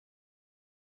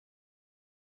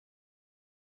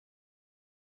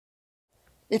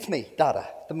It's me, Dada,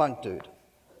 the monk dude.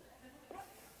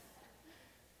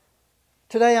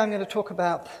 Today I'm going to talk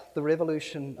about the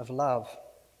revolution of love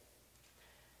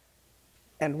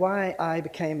and why I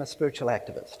became a spiritual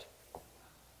activist.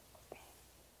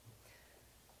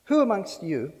 Who amongst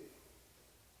you,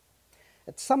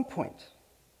 at some point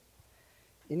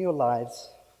in your lives,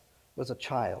 was a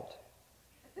child?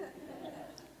 You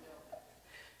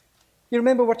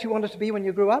remember what you wanted to be when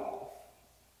you grew up?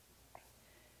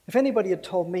 If anybody had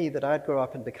told me that I'd grow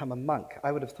up and become a monk,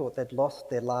 I would have thought they'd lost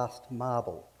their last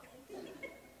marble.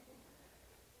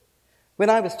 When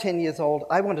I was 10 years old,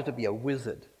 I wanted to be a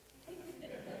wizard.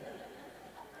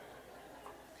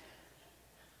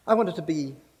 I wanted to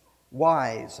be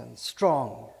wise and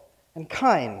strong and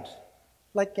kind,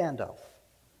 like Gandalf.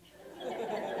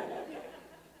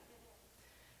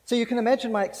 So you can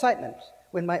imagine my excitement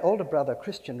when my older brother,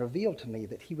 Christian, revealed to me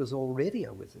that he was already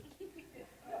a wizard.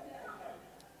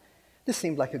 This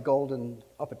seemed like a golden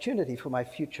opportunity for my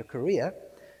future career,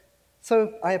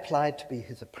 so I applied to be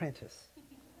his apprentice.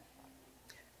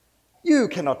 "You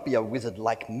cannot be a wizard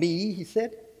like me," he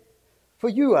said, "for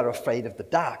you are afraid of the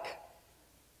dark."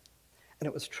 And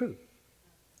it was true.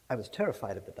 I was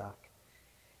terrified of the dark.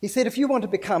 He said, "If you want to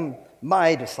become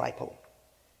my disciple,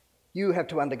 you have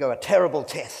to undergo a terrible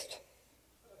test.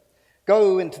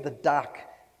 Go into the dark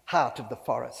heart of the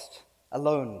forest,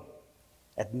 alone,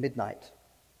 at midnight,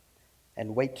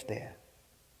 and wait there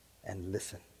and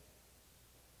listen."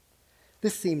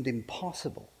 This seemed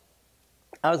impossible.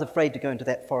 I was afraid to go into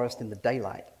that forest in the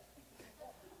daylight.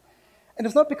 And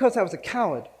it's not because I was a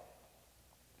coward.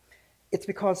 It's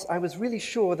because I was really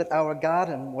sure that our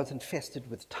garden was infested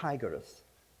with tigers.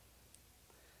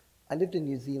 I lived in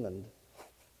New Zealand.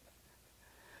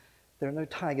 There are no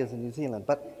tigers in New Zealand,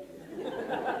 but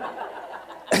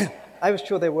I was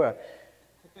sure there were.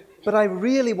 But I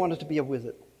really wanted to be a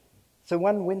wizard. So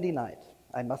one windy night,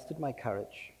 I mustered my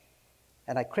courage,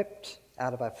 and I crept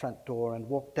out of our front door and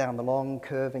walked down the long,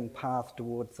 curving path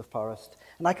towards the forest,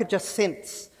 and I could just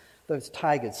sense those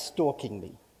tigers stalking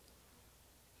me,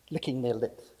 licking their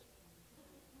lips,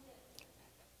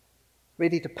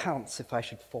 ready to pounce if I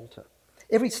should falter.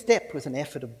 Every step was an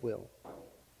effort of will.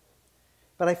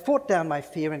 But I fought down my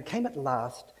fear and came at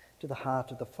last to the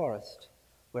heart of the forest,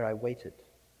 where I waited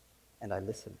and I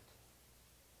listened.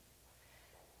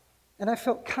 And I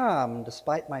felt calm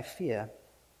despite my fear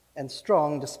and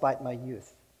strong despite my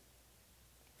youth.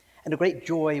 And a great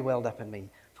joy welled up in me,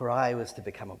 for I was to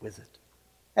become a wizard.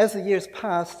 As the years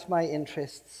passed, my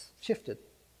interests shifted.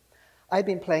 I'd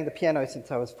been playing the piano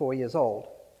since I was 4 years old,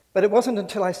 but it wasn't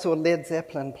until I saw Led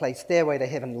Zeppelin play Stairway to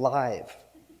Heaven live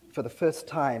for the first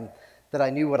time that I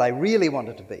knew what I really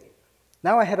wanted to be.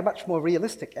 Now I had a much more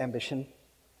realistic ambition.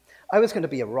 I was going to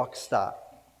be a rock star.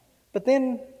 But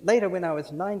then, later when I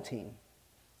was 19,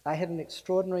 I had an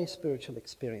extraordinary spiritual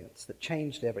experience that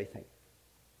changed everything.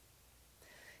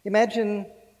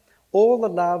 Imagine all the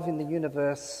love in the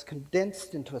universe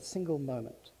condensed into a single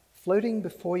moment, floating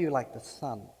before you like the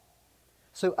sun,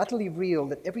 so utterly real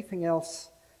that everything else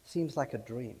seems like a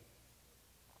dream.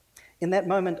 In that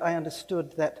moment, I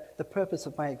understood that the purpose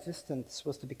of my existence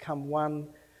was to become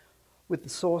one with the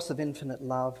source of infinite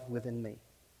love within me.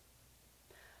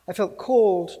 I felt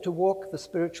called to walk the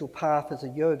spiritual path as a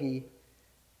yogi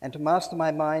and to master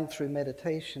my mind through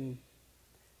meditation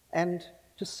and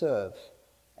to serve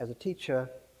as a teacher,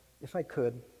 if I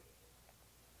could,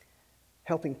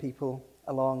 helping people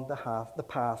along the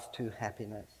path to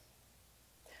happiness.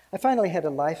 I finally had a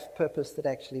life purpose that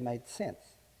actually made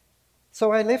sense.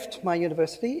 So I left my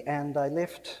university and I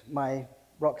left my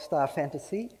rock star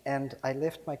fantasy and I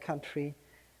left my country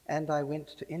and I went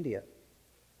to India,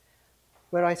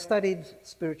 where I studied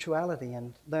spirituality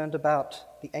and learned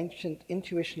about the ancient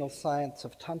intuitional science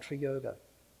of Tantra Yoga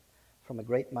from a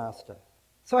great master.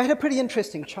 So I had a pretty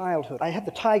interesting childhood. I had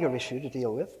the tiger issue to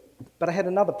deal with, but I had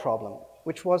another problem,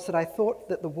 which was that I thought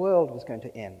that the world was going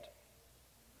to end.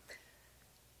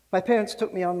 My parents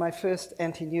took me on my first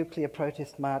anti-nuclear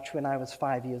protest march when I was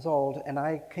 5 years old, and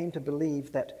I came to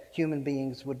believe that human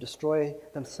beings would destroy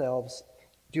themselves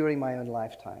during my own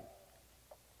lifetime.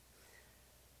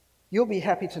 You'll be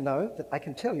happy to know that I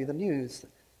can tell you the news.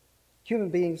 Human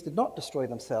beings did not destroy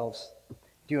themselves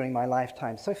during my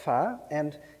lifetime so far,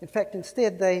 and in fact,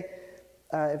 instead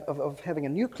of having a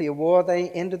nuclear war, they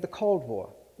ended the Cold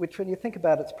War, which when you think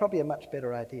about it, it's probably a much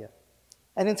better idea.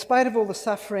 And in spite of all the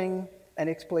suffering and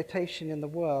exploitation in the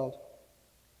world,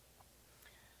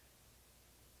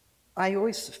 I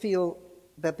always feel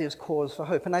that there's cause for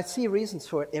hope, and I see reasons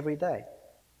for it every day.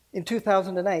 In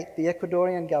 2008, the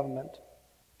Ecuadorian government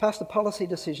passed a policy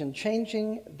decision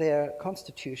changing their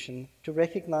constitution to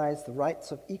recognize the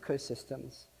rights of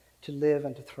ecosystems to live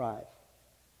and to thrive.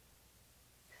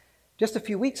 Just a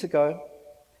few weeks ago,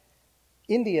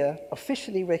 India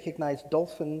officially recognized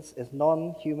dolphins as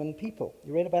non-human people.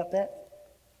 You read about that?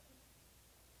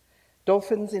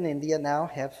 Dolphins in India now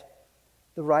have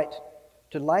the right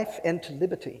to life and to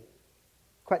liberty.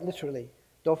 Quite literally,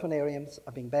 dolphinariums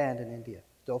are being banned in India.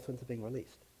 Dolphins are being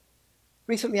released.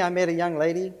 Recently, I met a young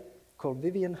lady called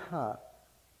Vivian Ha,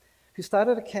 who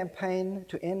started a campaign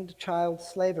to end child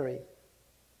slavery.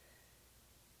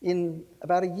 In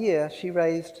about a year, she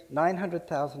raised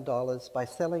 $900,000 by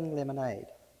selling lemonade.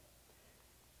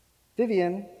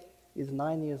 Vivian is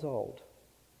 9 years old.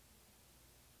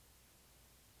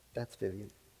 That's Vivian.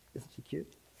 Isn't she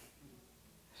cute?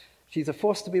 She's a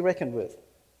force to be reckoned with.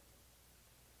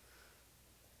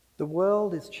 The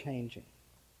world is changing.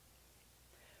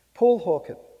 Paul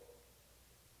Hawken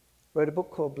wrote a book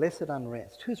called Blessed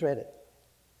Unrest. Who's read it?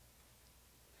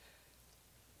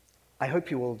 I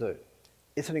hope you all do.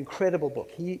 It's an incredible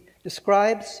book. He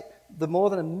describes the more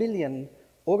than 1 million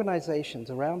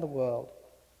organizations around the world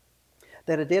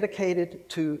that are dedicated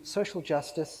to social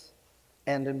justice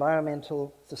and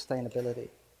environmental sustainability.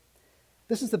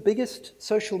 This is the biggest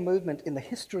social movement in the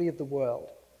history of the world.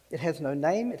 It has no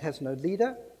name, it has no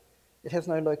leader, it has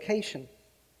no location,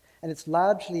 and it's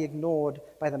largely ignored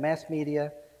by the mass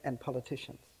media and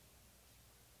politicians.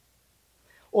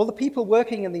 All the people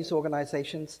working in these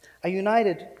organizations are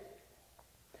united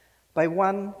by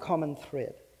one common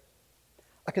thread,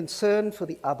 a concern for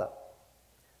the other,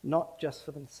 not just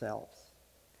for themselves.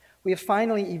 We are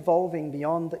finally evolving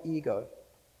beyond the ego,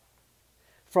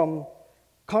 from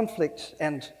conflict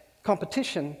and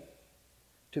competition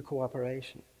to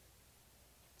cooperation,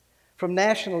 from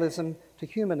nationalism to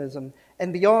humanism,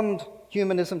 and beyond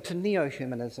humanism to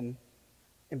neo-humanism,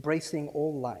 embracing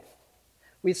all life.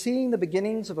 We're seeing the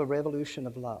beginnings of a revolution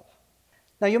of love.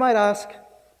 Now you might ask,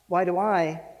 why do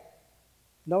I,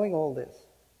 knowing all this,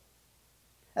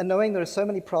 and knowing there are so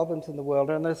many problems in the world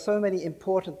and there are so many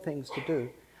important things to do,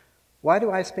 why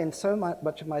do I spend so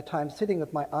much of my time sitting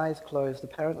with my eyes closed,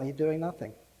 apparently doing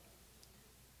nothing?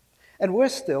 And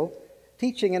worse still,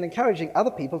 teaching and encouraging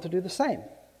other people to do the same.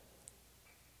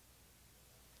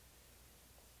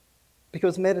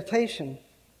 Because meditation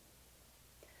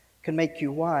can make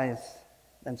you wise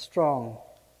and strong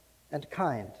and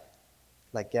kind,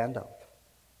 like Gandalf.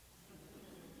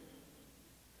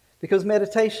 Because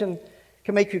meditation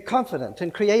can make you confident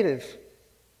and creative,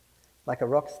 like a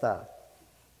rock star.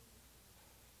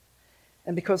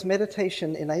 And because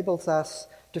meditation enables us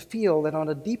to feel that on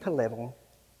a deeper level,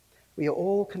 we are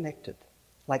all connected,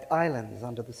 like islands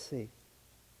under the sea.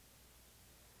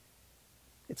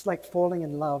 It's like falling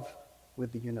in love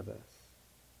with the universe.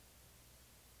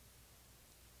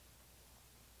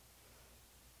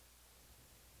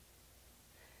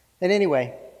 And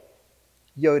anyway,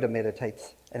 Yoda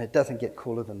meditates, and it doesn't get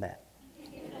cooler than that.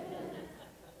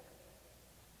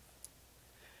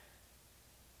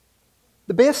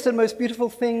 The best and most beautiful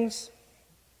things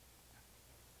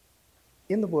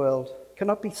in the world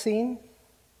cannot be seen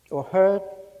or heard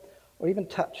or even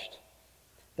touched.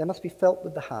 They must be felt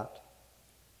with the heart.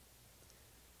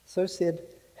 So said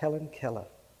Helen Keller,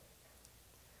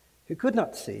 who could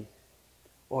not see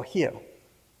or hear,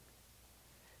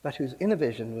 but whose inner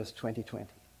vision was 2020.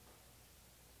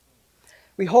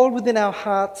 We hold within our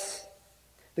hearts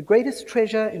the greatest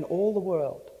treasure in all the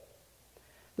world,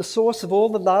 the source of all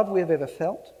the love we have ever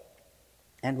felt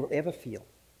and will ever feel.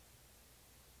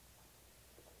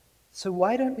 So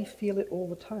why don't we feel it all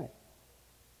the time?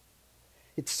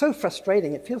 It's so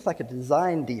frustrating, it feels like a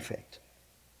design defect.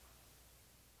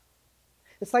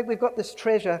 It's like we've got this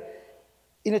treasure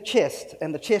in a chest,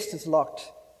 and the chest is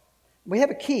locked. We have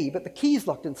a key, but the key's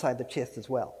locked inside the chest as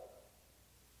well.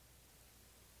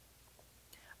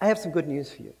 I have some good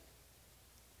news for you.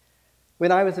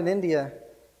 When I was in India,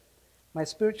 my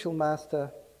spiritual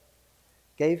master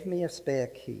gave me a spare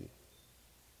key,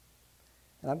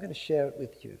 and I'm going to share it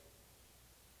with you.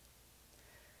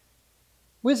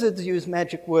 Wizards use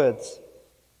magic words.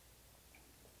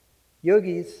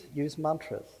 Yogis use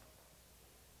mantras.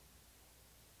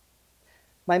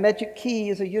 My magic key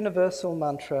is a universal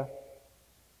mantra,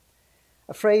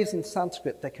 a phrase in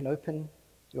Sanskrit that can open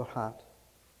your heart.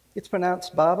 It's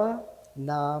pronounced Baba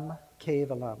Nam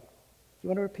Kevalam. You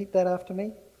want to repeat that after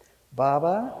me?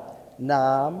 Baba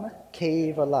Nam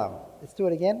Kevalam. Let's do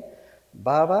it again.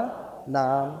 Baba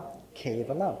Nam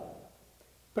Kevalam.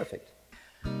 Perfect.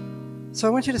 So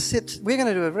I want you to sit. We're going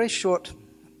to do a very short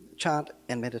chant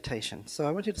and meditation. So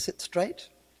I want you to sit straight.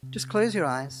 Just close your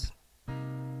eyes.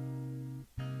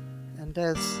 And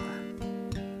as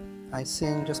I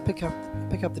sing, just pick up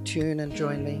the tune and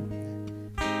join me,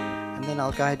 and then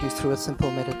I'll guide you through a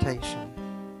simple meditation.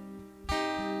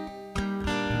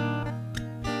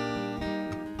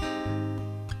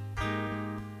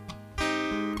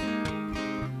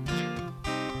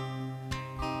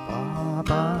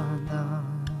 Babana,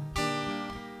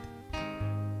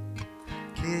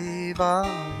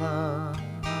 Kivana,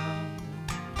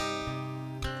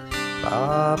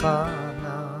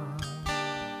 Babana,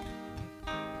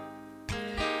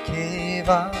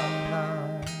 Kivana,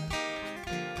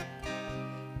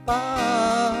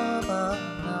 Babana,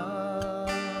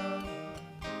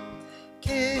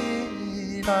 Kivana,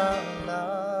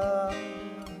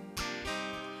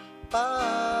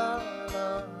 Babana,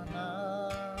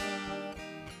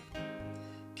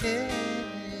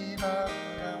 Kivana,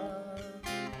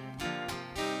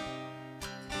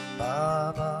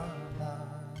 Babana,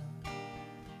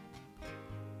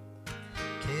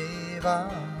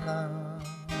 Kivana,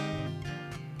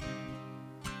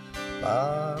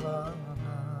 Babana,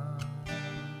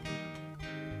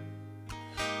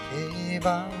 Kivana, Babana,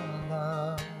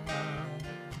 Kivana,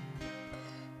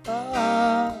 Babana,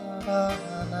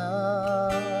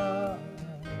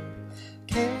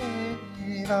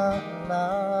 Kivana,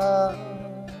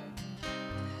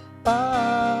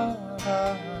 Babana,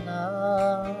 Kivana,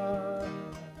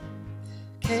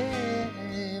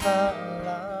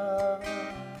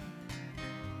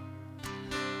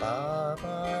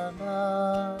 Babana,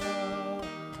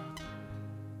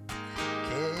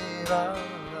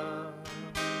 Kivana,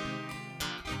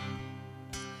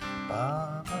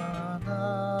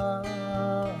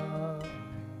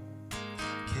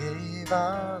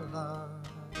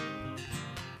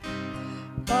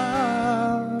 Babana,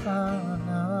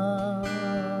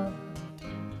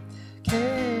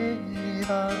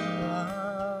 Kivana,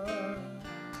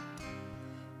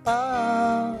 Babana, Kivana, Babana,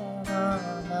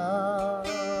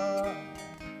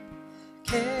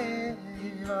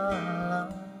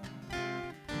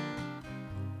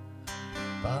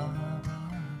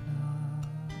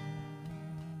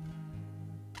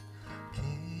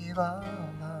 Kivana,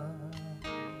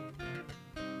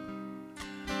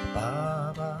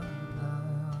 Babana,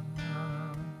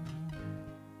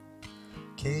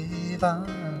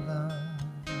 Kivana,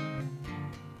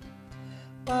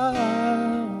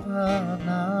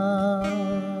 Babana,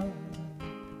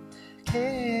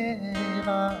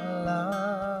 Kivana,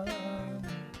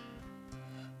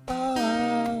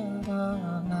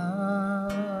 Babana,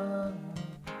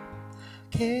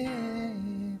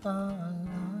 Kivana.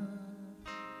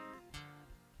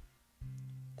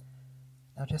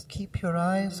 Now just keep your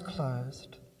eyes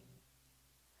closed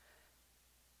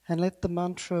and let the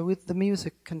mantra with the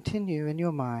music continue in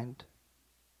your mind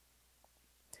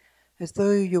as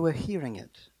though you were hearing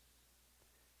it.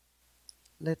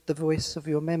 Let the voice of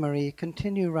your memory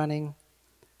continue running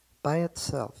by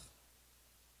itself.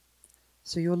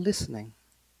 So you're listening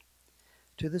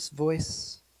to this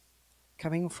voice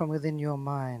coming from within your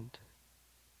mind.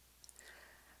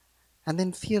 And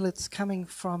then feel it's coming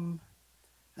from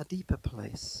a deeper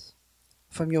place,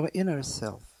 from your inner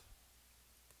self,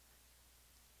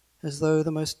 as though the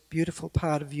most beautiful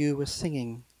part of you was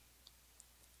singing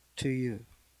to you.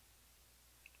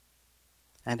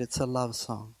 And it's a love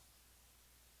song,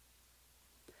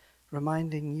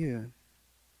 reminding you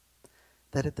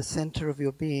that at the center of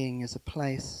your being is a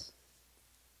place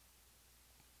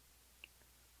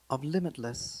of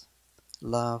limitless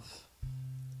love.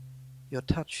 You're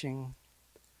touching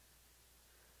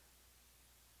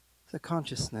the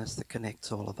consciousness that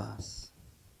connects all of us.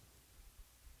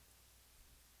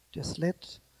 Just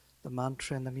let the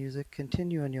mantra and the music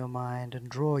continue in your mind and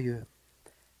draw you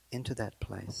into that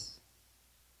place.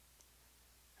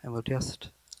 And we'll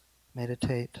just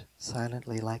meditate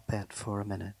silently like that for a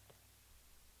minute.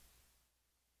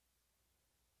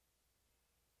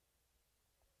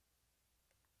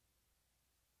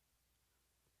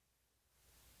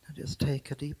 Now just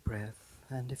take a deep breath,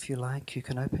 and if you like, you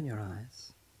can open your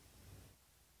eyes.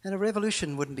 And a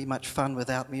revolution wouldn't be much fun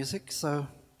without music, so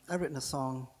I've written a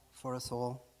song for us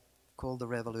all called The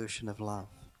Revolution of Love.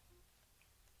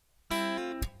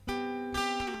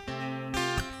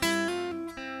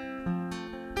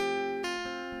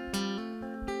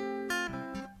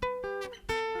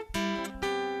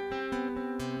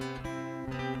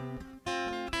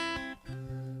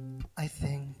 I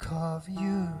think of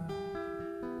you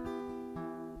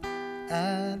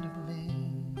and of me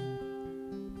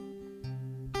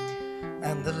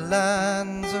and the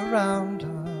lands around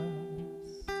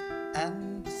us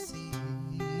and the seas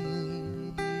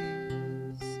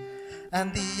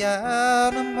and the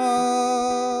animals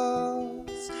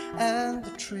and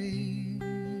the trees,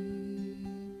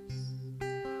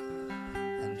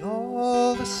 and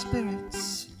all the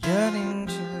spirits yearning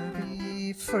to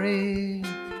be free.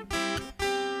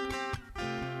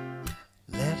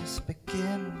 Let us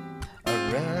begin a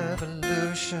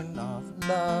revolution of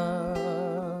love.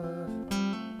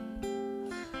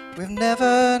 We've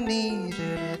never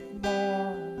needed it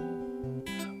more.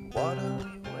 What are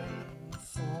we waiting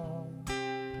for?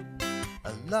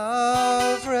 A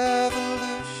love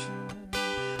revolution.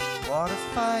 What a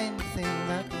fine thing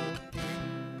that would be.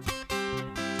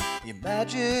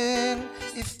 Imagine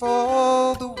if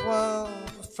all the world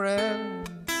were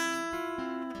friends.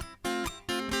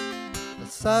 A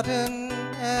sudden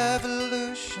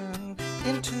evolution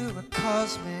into a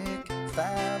cosmic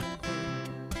family.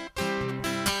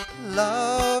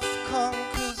 Love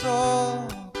conquers all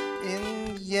in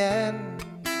the end.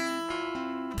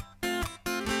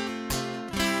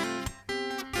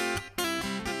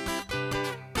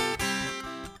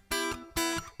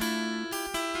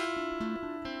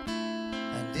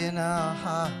 And in our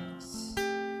hearts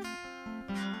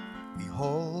we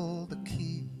hold the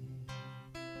key.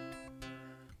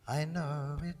 I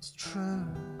know it's true.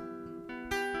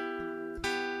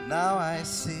 Now I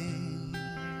see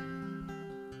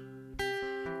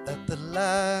that the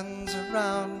lands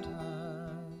around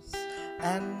us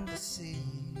and the seas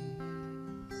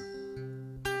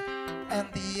and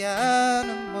the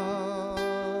animals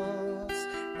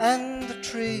and the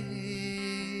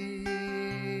trees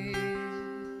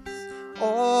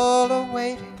all are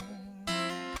waiting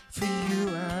for you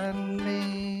and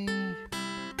me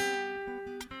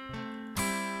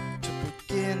to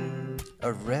begin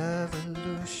a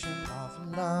revolution of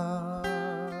love.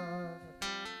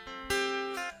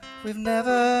 We've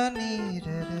never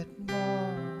needed it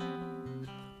more.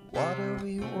 What are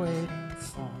we waiting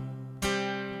for?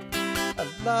 A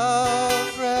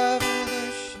love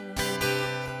revolution.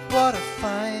 What a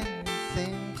fine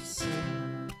thing to see.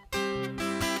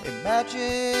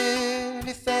 Imagine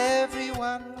if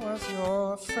everyone was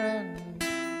your friend.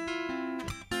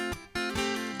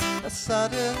 A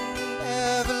sudden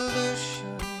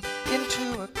evolution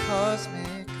into a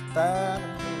cosmic family.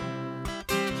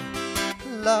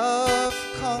 Love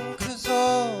conquers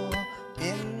all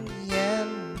in the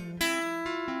end.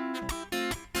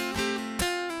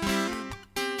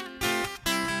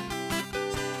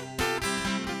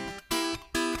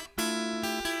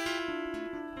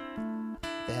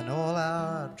 Then all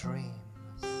our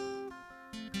dreams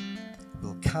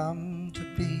will come to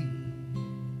be,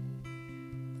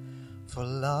 for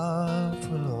love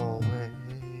will always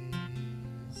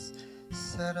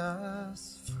set us